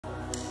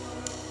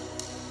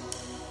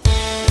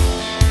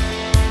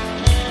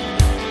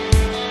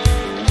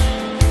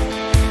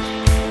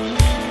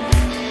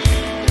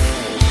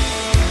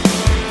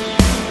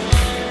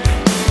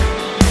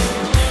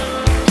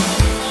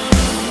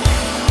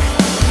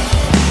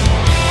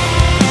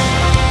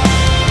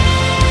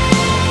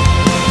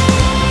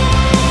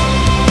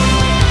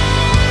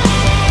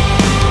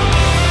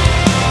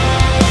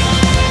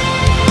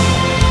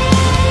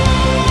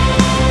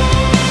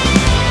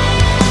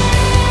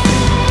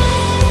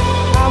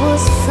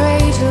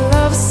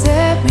love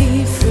set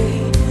me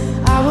free.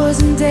 I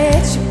wasn't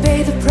dead, she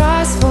paid the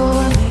price for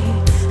me.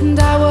 And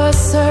I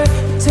was hurt,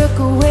 you took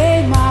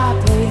away my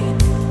pain.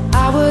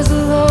 I was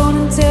alone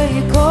until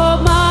you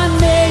called my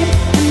name.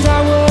 And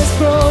I was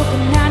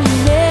broken and you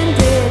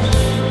mended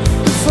me.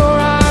 Before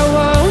I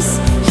was,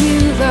 you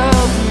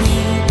loved me.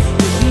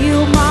 You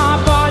healed my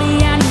body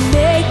and you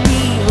made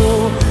me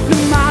whole. No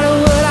matter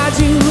what I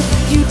do,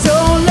 you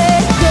don't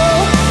let go.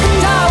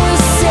 And I was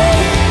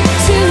saved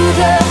to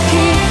the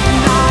King,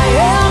 and I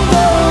am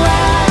the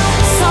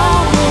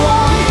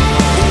someone.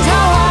 And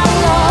how I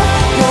love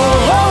your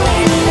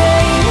holy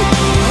name,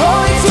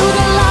 holy to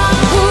the Lamb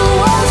who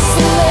was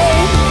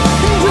slain.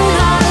 And when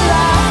I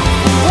laugh,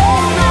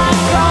 when I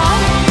cry,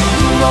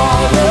 you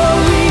are the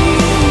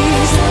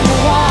reason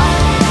why.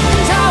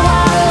 And how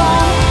I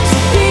long to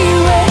be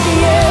with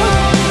you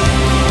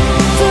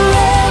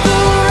forever,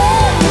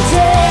 every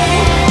day.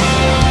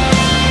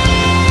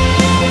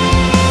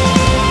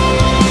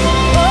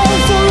 Oh,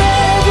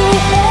 forever,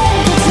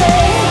 every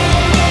day.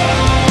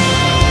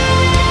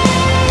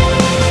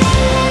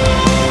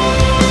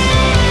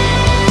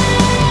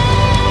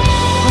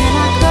 When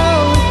I go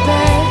to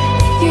bed,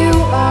 you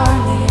are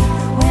near.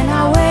 When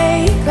I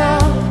wake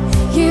up,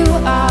 you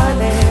are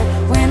there.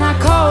 When I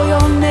call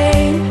your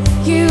name,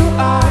 you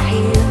are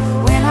here.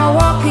 When I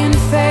walk in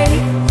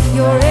faith,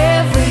 you're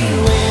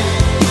everywhere.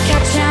 You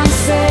catch and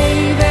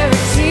save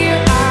every tear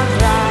I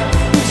cry.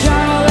 You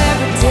journal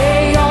every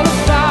day all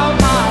about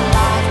my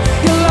life.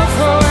 Your love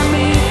for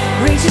me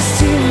reaches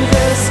to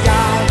the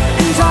sky.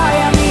 And I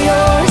am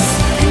yours,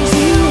 and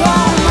you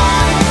are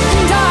mine.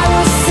 And I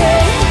will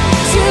say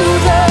to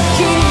the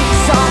King,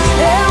 I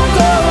am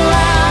the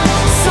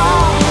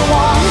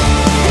someone.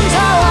 And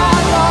how I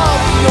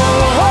love your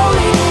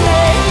holy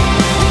name,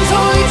 and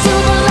holy to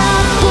the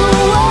Lamb who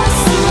was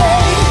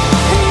slain.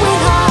 And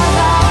when I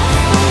laugh,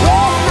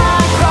 when I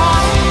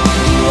cry,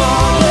 you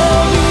are the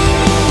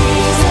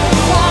reason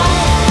why.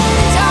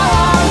 And how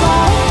I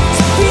long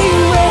to be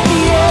with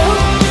you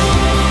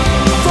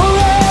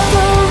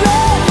forever,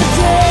 every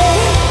day.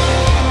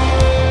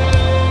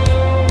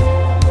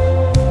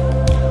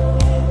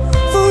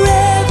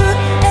 Forever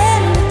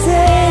and a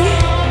day.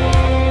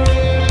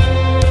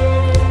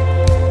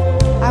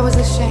 I was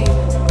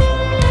ashamed.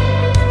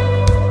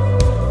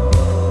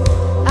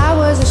 I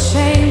was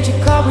ashamed. You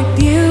called me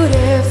beautiful.